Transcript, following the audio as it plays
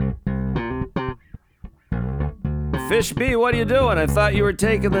Fish B, what are you doing? I thought you were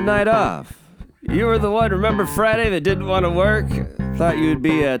taking the night off. You were the one, remember Friday, that didn't want to work? Thought you'd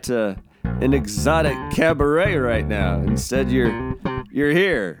be at an exotic cabaret right now. Instead, you're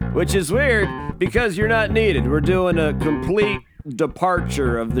here, which is weird because you're not needed. We're doing a complete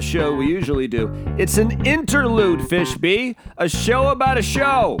departure of the show we usually do. It's an interlude, Fish B, a show about a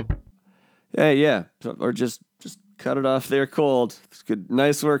show. Hey, yeah, or just cut it off there cold. It's good.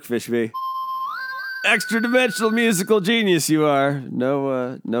 Nice work, Fish B. Extra dimensional musical genius you are.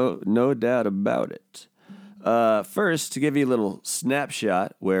 No doubt about it. First, to give you a little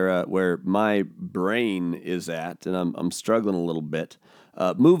snapshot where my brain is at, and I'm struggling a little bit,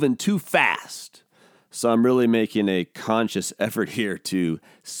 moving too fast. So I'm really making a conscious effort here to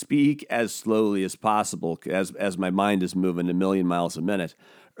speak as slowly as possible as my mind is moving a million miles a minute.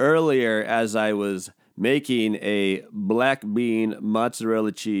 Earlier, as I was making a black bean,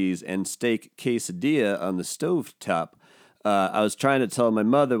 mozzarella cheese, and steak quesadilla on the stovetop, I was trying to tell my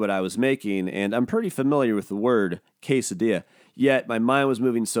mother what I was making, and I'm pretty familiar with the word quesadilla. Yet my mind was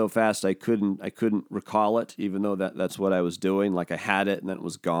moving so fast I couldn't recall it, even though that's what I was doing. Like I had it and then it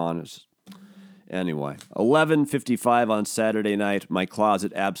was gone. Anyway, 11:55 on Saturday night. My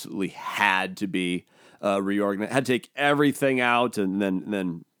closet absolutely had to be reorganized. I had to take everything out, and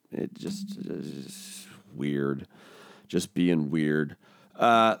then it just weird, just being weird.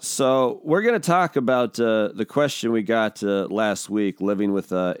 So we're going to talk about the question we got last week, living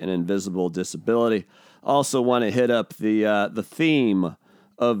with an invisible disability. Also want to hit up the theme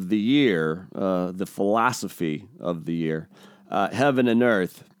of the year, the philosophy of the year, heaven and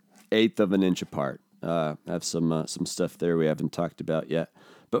earth, eighth of an inch apart. Have some stuff there we haven't talked about yet.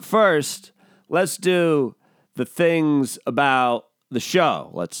 But first, let's do the things about the show.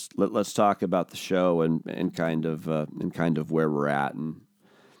 Let's talk about the show and kind of where we're at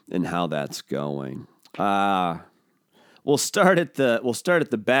and how that's going. We'll start at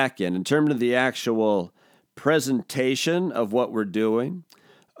the back end in terms of the actual presentation of what we're doing.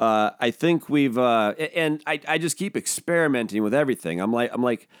 I think we've and I just keep experimenting with everything. I'm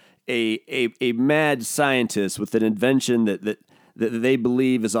like a mad scientist with an invention that they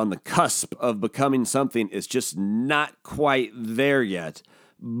believe is on the cusp of becoming something. It's just not quite there yet,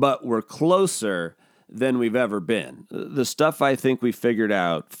 but we're closer than we've ever been. The stuff I think we figured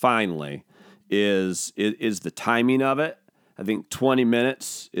out finally is the timing of it. I think 20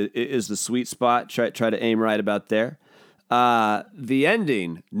 minutes is the sweet spot. Try to aim right about there. The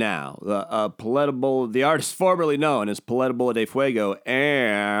ending now, the artist formerly known as Paleta Bola de Fuego,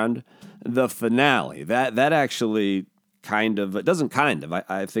 and the finale. That actually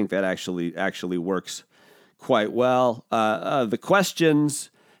I think that actually works quite well. The questions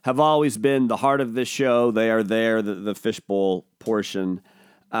have always been the heart of this show. They are there, the fishbowl portion.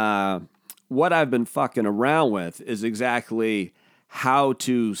 What I've been fucking around with is exactly how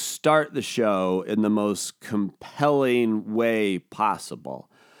to start the show in the most compelling way possible.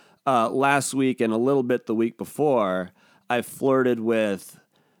 Last week and a little bit the week before, I flirted with,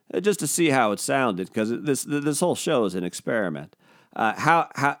 just to see how it sounded, because this whole show is an experiment.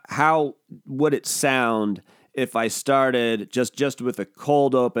 How would it sound if I started just with a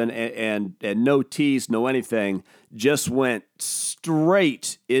cold open and no tease, no anything, just went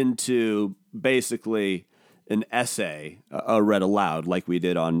straight into basically an essay read aloud like we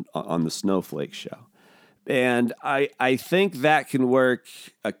did on the Snowflake show. And I think that can work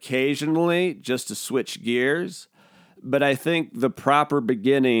occasionally just to switch gears. But I think the proper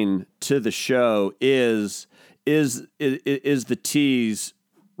beginning to the show is the tease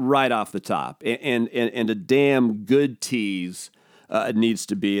right off the top, and a damn good tease needs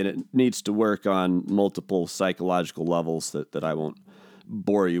to be, and it needs to work on multiple psychological levels that I won't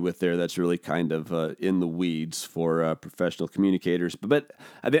bore you with there. That's really kind of in the weeds for professional communicators. But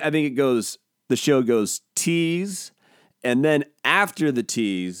I think the show goes tease, and then after the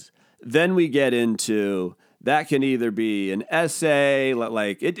tease, then we get into. That can either be an essay,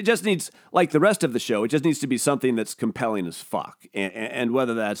 like it just needs, like the rest of the show, it just needs to be something that's compelling as fuck. And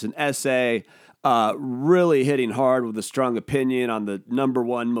whether that's an essay, really hitting hard with a strong opinion on the number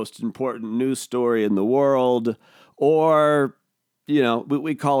one most important news story in the world, or,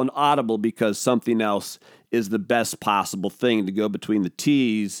 we call an audible because something else is the best possible thing to go between the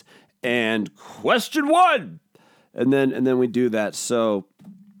tease and question one. And then we do that. So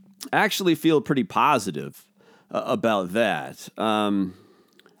I actually feel pretty positive about that.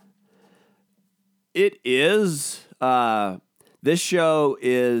 It is, this show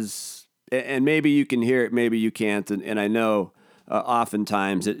is, and maybe you can hear it, maybe you can't, and I know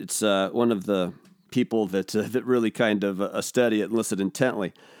oftentimes it's one of the people that really kind of study it and listen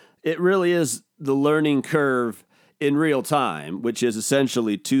intently. It really is the learning curve in real time, which is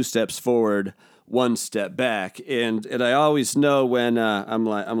essentially 2 steps forward, 1 step back. And I always know when I'm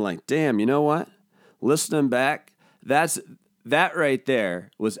like, damn, you know what? Listening back, that right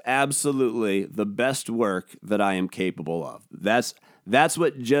there was absolutely the best work that I am capable of. That's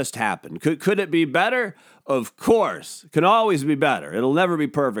what just happened. Could it be better? Of course. Can always be better. It'll never be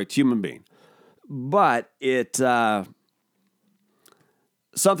perfect, human being. But it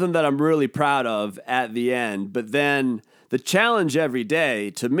something that I'm really proud of at the end. But then the challenge every day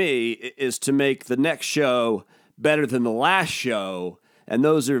to me is to make the next show better than the last show. And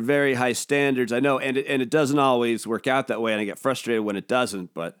those are very high standards. I know, and it doesn't always work out that way, and I get frustrated when it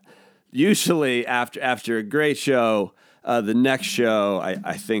doesn't. But usually after a great show, the next show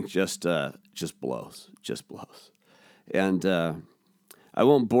I think just blows. And I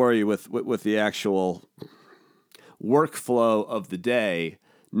won't bore you with the actual workflow of the day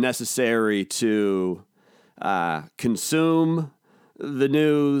necessary to consume the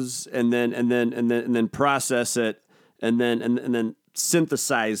news and then process it and then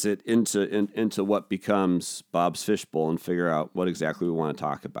synthesize it into what becomes Bob's Fishbowl and figure out what exactly we want to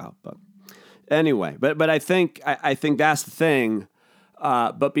talk about. But anyway, but I think that's the thing.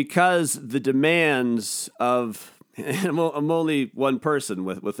 But because the demands of I'm only one person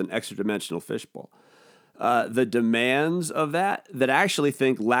with an extra dimensional fishbowl. The demands of that I actually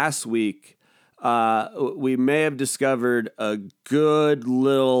think last week we may have discovered a good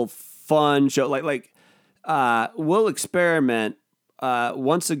little fun show. We'll experiment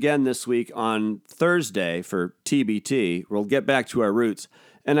once again this week on Thursday for TBT. We'll get back to our roots.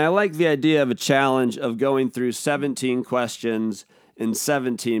 And I like the idea of a challenge of going through 17 questions in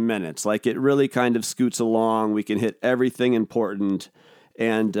 17 minutes. Like it really kind of scoots along. We can hit everything important.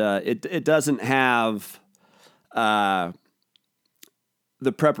 And it doesn't have the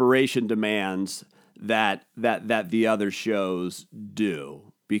preparation demands that the other shows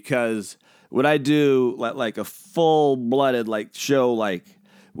do. Because when I do like a full-blooded show,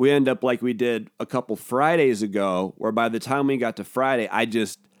 we end up like we did a couple Fridays ago, where by the time we got to Friday,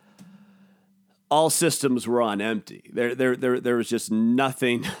 all systems were on empty. There was just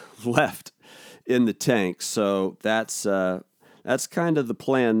nothing left in the tank. So that's kind of the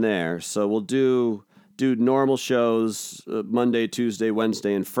plan there. So we'll do normal shows Monday, Tuesday,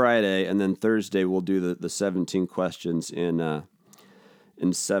 Wednesday, and Friday, and then Thursday we'll do the 17 questions in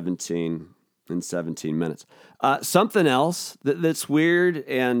 17 minutes. Something else that's weird,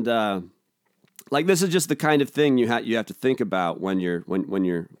 and this is just the kind of thing you have to think about when you're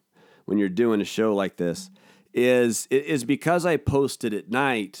doing a show like this, is because I posted at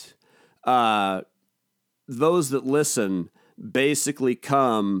night. Those that listen basically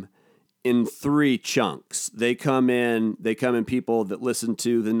come in 3 chunks. They come in people that listen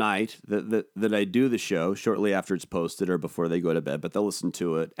to the night that I do the show shortly after it's posted or before they go to bed, but they'll listen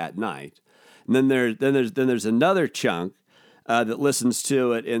to it at night. And then there's another chunk that listens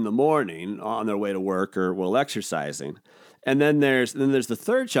to it in the morning on their way to work or while exercising. And then there's the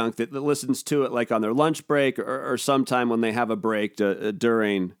third chunk that listens to it on their lunch break or sometime when they have a break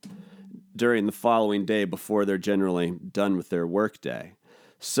during the following day before they're generally done with their work day.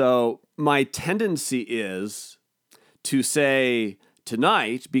 So my tendency is to say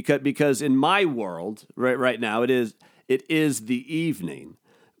tonight because in my world right now it is the evening.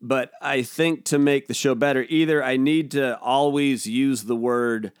 But I think to make the show better, either I need to always use the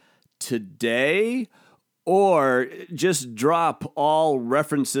word today or just drop all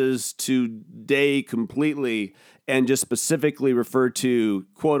references to day completely and just specifically refer to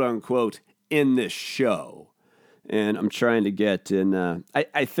quote unquote in this show. And I'm trying to get in,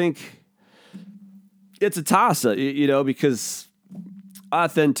 I think it's a toss-up, because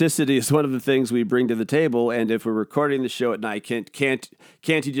authenticity is one of the things we bring to the table. And if we're recording the show at night, can't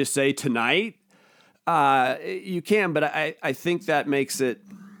you just say tonight? You can, but I think that makes it.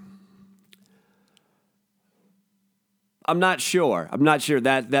 I'm not sure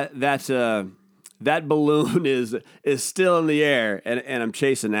that balloon is still in the air and I'm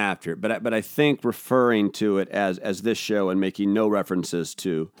chasing after it. But I think referring to it as this show and making no references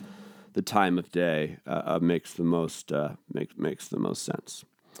to the time of day makes the most sense.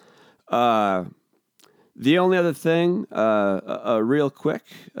 The only other thing, real quick,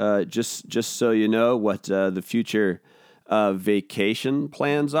 just so you know what the future vacation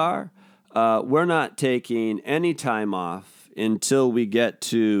plans are. We're not taking any time off until we get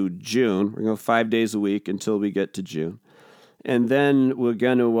to June. We're going to go 5 days a week until we get to June, and then we're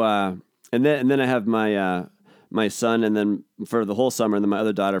going to and then I have my son, and then for the whole summer, and then my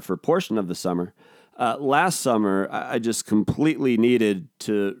other daughter for a portion of the summer. Last summer, I just completely needed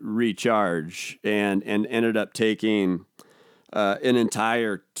to recharge and ended up taking an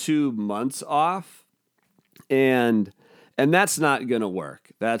entire 2 months off, and that's not going to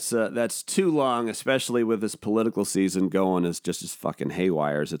work. That's too long, especially with this political season going as just as fucking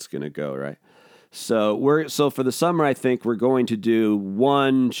haywire as it's going to go, right? So for the summer, I think we're going to do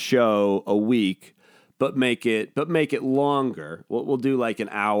one show a week, but make it longer. We'll do like an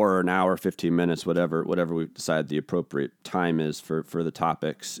hour, 15 minutes, whatever we decide the appropriate time is for the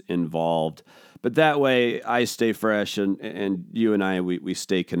topics involved. But that way I stay fresh and you and I we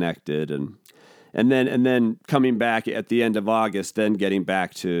stay connected and then coming back at the end of August, then getting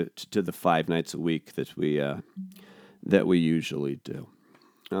back to the 5 nights a week that we usually do.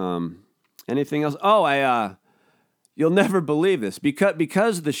 Anything else? Oh, you'll never believe this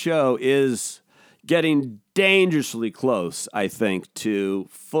because the show is getting dangerously close, I think, to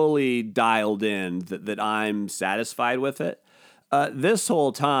fully dialed in that I'm satisfied with it. This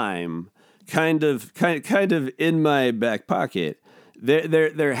whole time, kind of in my back pocket,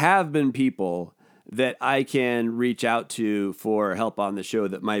 there have been people that I can reach out to for help on the show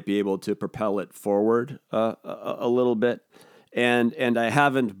that might be able to propel it forward a little bit, and I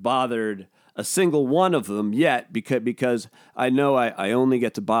haven't bothered a single one of them yet because I know I only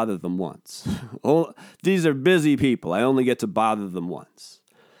get to bother them once. These are busy people. I only get to bother them once.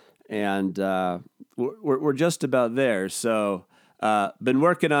 And we're just about there. So been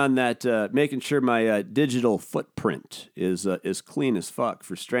working on that, making sure my digital footprint is clean as fuck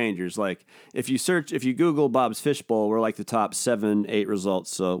for strangers. Like if you Google Bob's Fishbowl, we're like the top 7-8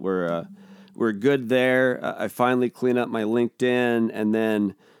 results. So we're good there. I finally clean up my LinkedIn, and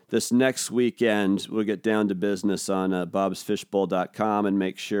then this next weekend, we'll get down to business on bobsfishbowl.com and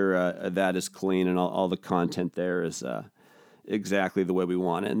make sure that is clean and all the content there is exactly the way we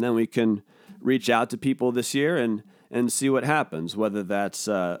want it. And then we can reach out to people this year and see what happens, whether that's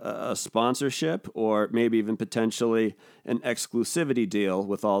a sponsorship or maybe even potentially an exclusivity deal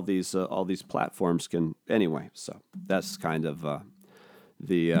with all these platforms. Anyway, so that's kind of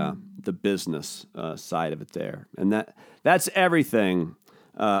the business side of it there, and that's everything.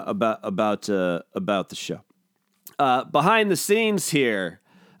 About the show. Behind the scenes here,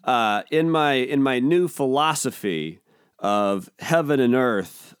 in my new philosophy of heaven and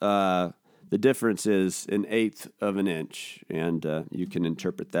earth, the difference is an eighth of an inch, and you can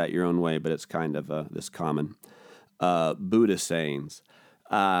interpret that your own way, but it's kind of this common Buddha sayings.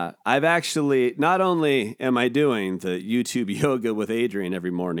 I've actually, not only am I doing the YouTube yoga with Adrian every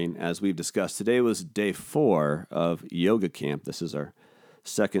morning, as we've discussed, today was day 4 of yoga camp. This is our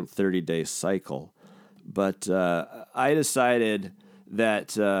second 30-day cycle, but I decided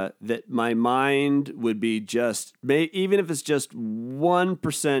that my mind would be just, even if it's just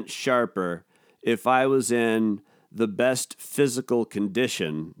 1% sharper, if I was in the best physical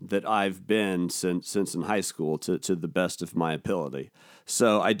condition that I've been since in high school to the best of my ability.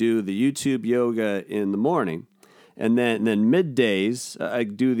 So I do the YouTube yoga in the morning. And then middays, I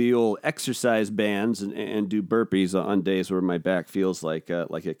do the old exercise bands and do burpees on days where my back feels like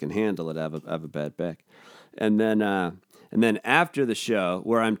it can handle it. I have a bad back. And then after the show,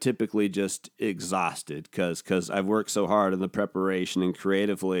 where I'm typically just exhausted because I've worked so hard in the preparation and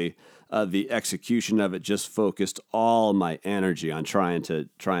creatively, the execution of it just focused all my energy on trying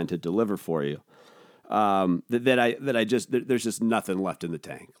to deliver for you. There's just nothing left in the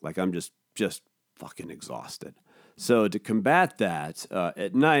tank. Like I'm just fucking exhausted. So to combat that,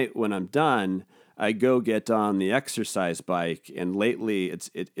 at night when I'm done, I go get on the exercise bike, and lately it's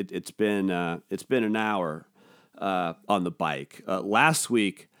been an hour on the bike. Last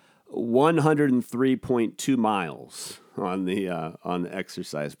week, 103.2 miles on the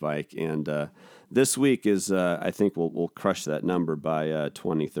exercise bike, and this week is I think we'll crush that number by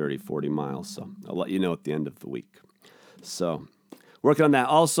 20, 30, 40 miles. So I'll let you know at the end of the week. So. Working on that.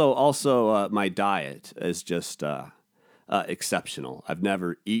 Also, my diet is just exceptional. I've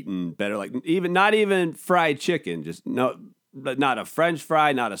never eaten better. Like not even fried chicken. Just no, but not a French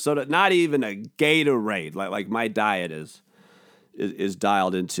fry, not a soda, not even a Gatorade. Like my diet is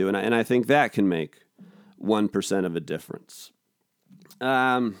dialed into, and I think that can make 1% of a difference.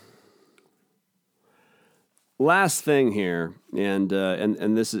 Last thing here, and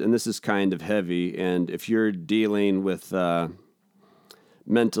this is kind of heavy. And if you're dealing with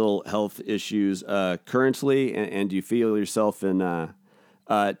mental health issues currently, and you feel yourself in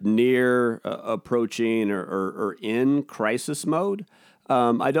near approaching or in crisis mode,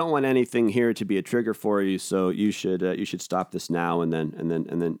 I don't want anything here to be a trigger for you. So you should stop this now and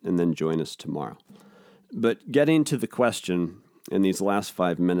then join us tomorrow. But getting to the question in these last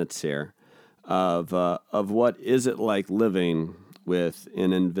 5 minutes here, of what is it like living with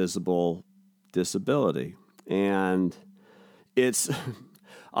an invisible disability. And it's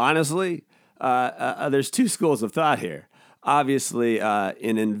honestly, there's two schools of thought here. Obviously,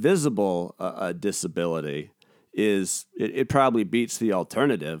 an invisible disability it probably beats the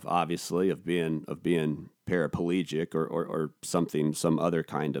alternative, obviously, of being paraplegic or some other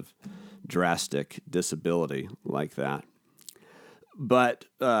kind of drastic disability like that. But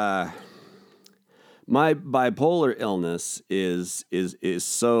my bipolar illness is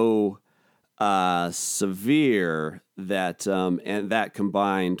so severe that and that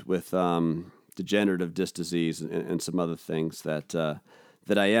combined with degenerative disc disease and some other things that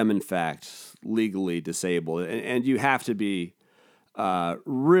I am in fact legally disabled, and you have to be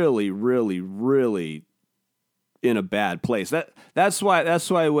really, really, really in a bad place. That's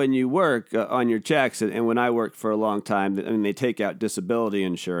why when you work on your checks, and when I worked for a long time, I mean, they take out disability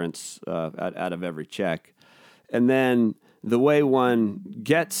insurance out of every check, and then the way one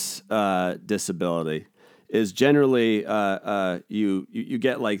gets disability is generally you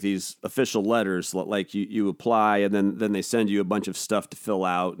get like these official letters, like you apply, and then they send you a bunch of stuff to fill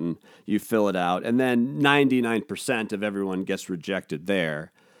out, and you fill it out, and then 99% of everyone gets rejected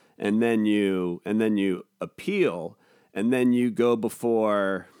there. And then you appeal, and then you go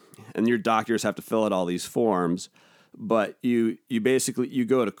before, and your doctors have to fill out all these forms, but you basically you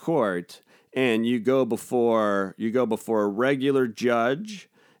go to court, and you go before a regular judge,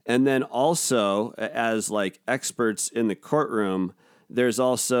 and then also as like experts in the courtroom, there's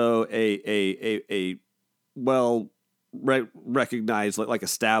also a well recognized, like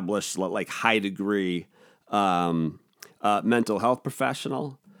established, like high degree mental health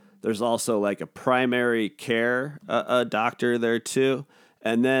professional. There's also like a primary care doctor there too.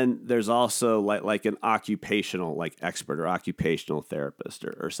 And then there's also like an occupational like expert or occupational therapist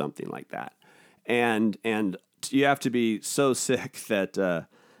or something like that. And you have to be so sick that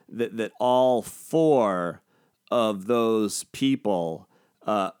that all four of those people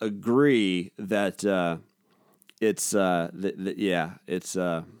agree that it's it's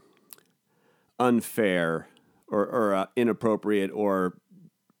unfair or inappropriate or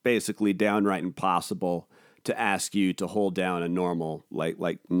basically downright impossible to ask you to hold down a normal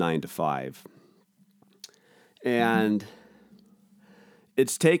like 9 to 5. And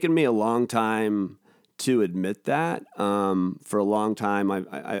it's taken me a long time to admit that. For a long time,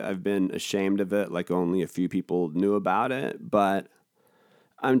 I've been ashamed of it, like only a few people knew about it, but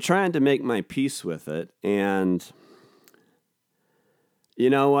I'm trying to make my peace with it. And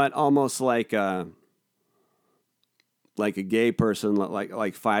you know what? Almost like a gay person,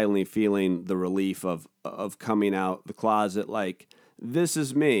 like finally feeling the relief of coming out the closet. Like, this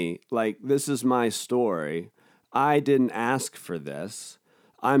is me. Like, this is my story. I didn't ask for this.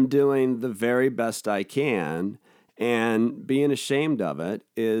 I'm doing the very best I can, and being ashamed of it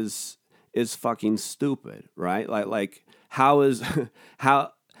is fucking stupid, right? Like how is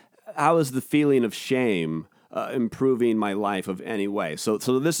how is the feeling of shame improving my life of any way? So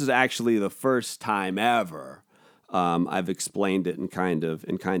this is actually the first time ever I've explained it in kind of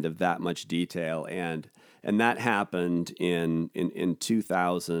that much detail, and that happened in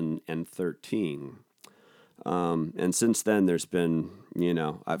 2013. And since then, there's been,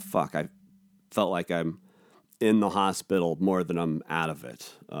 I felt like I'm in the hospital more than I'm out of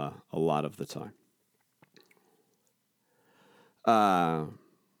it a lot of the time.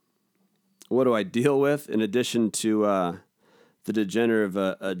 What do I deal with in addition to the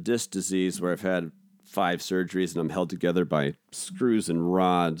degenerative disc disease, where I've had 5 surgeries and I'm held together by screws and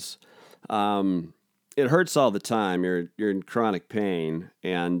rods? It hurts all the time. You're in chronic pain,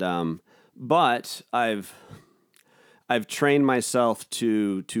 and but I've trained myself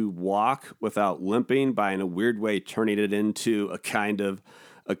to walk without limping by, in a weird way, turning it into a kind of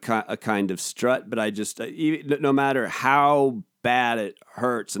strut. But I just no matter how bad it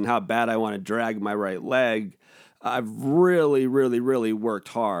hurts and how bad I want to drag my right leg, I've really, really, really worked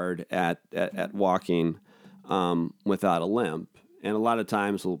hard at walking without a limp. And a lot of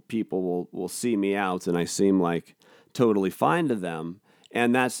times people will see me out and I seem like totally fine to them.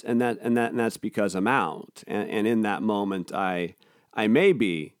 And that's because I'm out. And in that moment, I may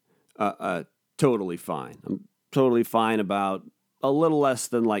be totally fine. I'm totally fine about a little less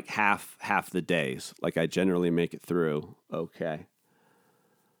than like half the days. Like, I generally make it through okay.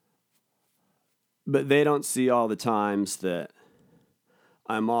 But they don't see all the times that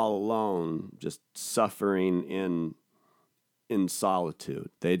I'm all alone, just suffering in solitude.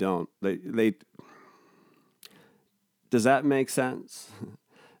 They don't. They Does that make sense?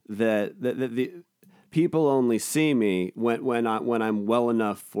 that the people only see me when I'm well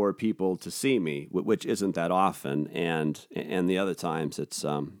enough for people to see me, which isn't that often, and the other times it's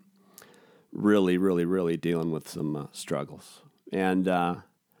really, really, really dealing with some struggles. And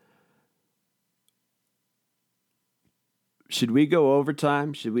should we go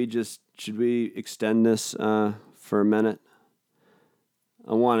overtime? Should we extend this for a minute?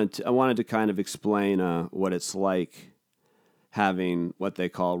 I wanted to kind of explain what it's like having what they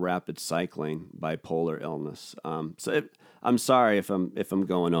call rapid cycling bipolar illness. I'm sorry if I'm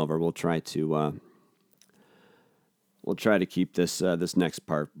going over. We'll try to keep this next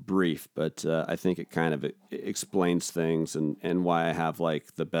part brief, but I think it kind of explains things and why I have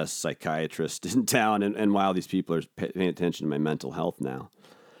like the best psychiatrist in town and why all these people are paying attention to my mental health now.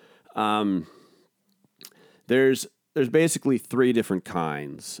 There's basically three different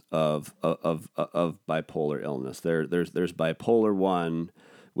kinds of bipolar illness. There's bipolar 1,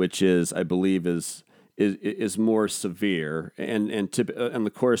 which is, I believe, is more severe, and in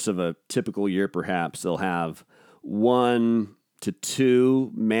the course of a typical year, perhaps they'll have 1 to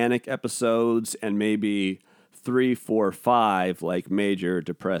 2 manic episodes and maybe 3, 4, 5 like major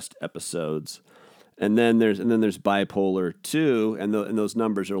depressed episodes. And then there's bipolar 2, and those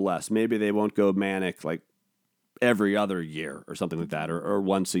numbers are less. Maybe they won't go manic like every other year or something like that, or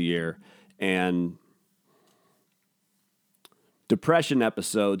once a year. And depression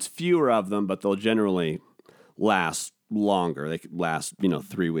episodes, fewer of them, but they'll generally last longer. They could last,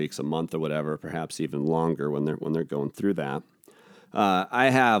 3 weeks, a month, or whatever, perhaps even longer when they're going through that.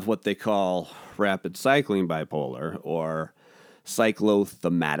 I have what they call rapid cycling bipolar, or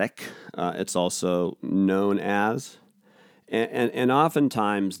cyclothematic. It's also known as, and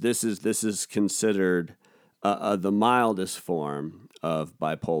oftentimes this is considered the mildest form of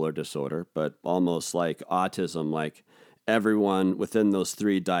bipolar disorder, but almost like autism, like everyone within those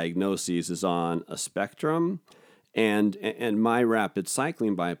 3 diagnoses is on a spectrum, and my rapid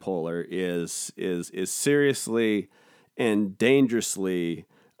cycling bipolar is seriously and dangerously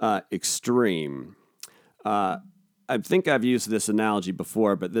extreme. I think I've used this analogy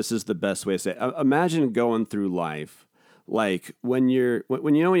before, but this is the best way to say it. Imagine going through life like when you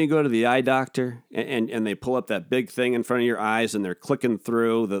go to the eye doctor and they pull up that big thing in front of your eyes and they're clicking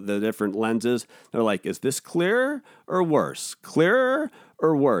through the different lenses. They're like, is this clearer or worse? Clearer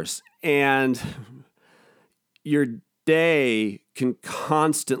or worse? And your day can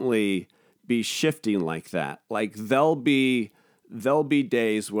constantly be shifting like that. Like there'll be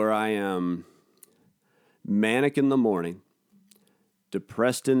days where I am manic in the morning,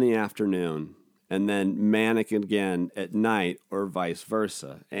 depressed in the afternoon, and then manic again at night, or vice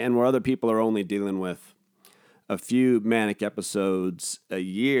versa. And where other people are only dealing with a few manic episodes a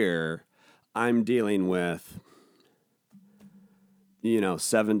year, I'm dealing with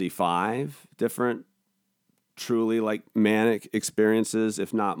 75 different truly like manic experiences,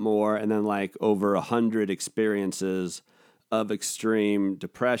 if not more, and then like over 100 experiences of extreme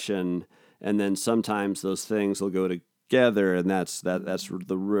depression. And then sometimes those things will go together, and that's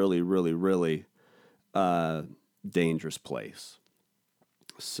the really, really, really dangerous place.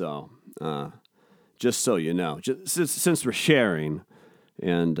 So just so you know, since we're sharing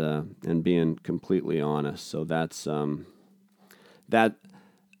and being completely honest, so that's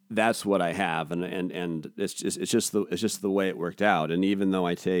what I have, and it's just the way it worked out. And even though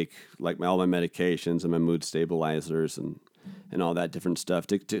I take like all my medications and my mood stabilizers and all that different stuff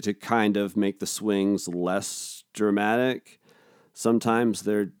to kind of make the swings less dramatic, sometimes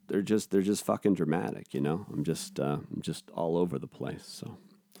they're just fucking dramatic, I'm just all over the place. So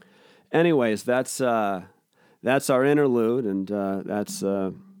anyways, that's our interlude, and that's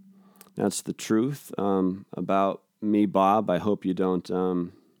the truth about me, Bob. I hope you don't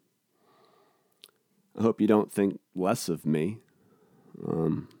think less of me,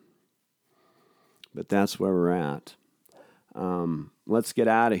 but that's where we're at. Let's get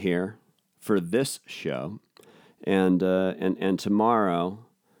out of here for this show, and tomorrow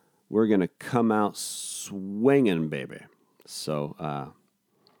we're gonna come out swinging, baby. So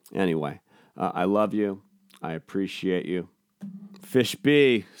anyway, I love you. I appreciate you. Fish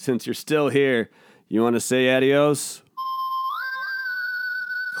B, since you're still here, you want to say adios?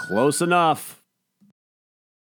 Close enough.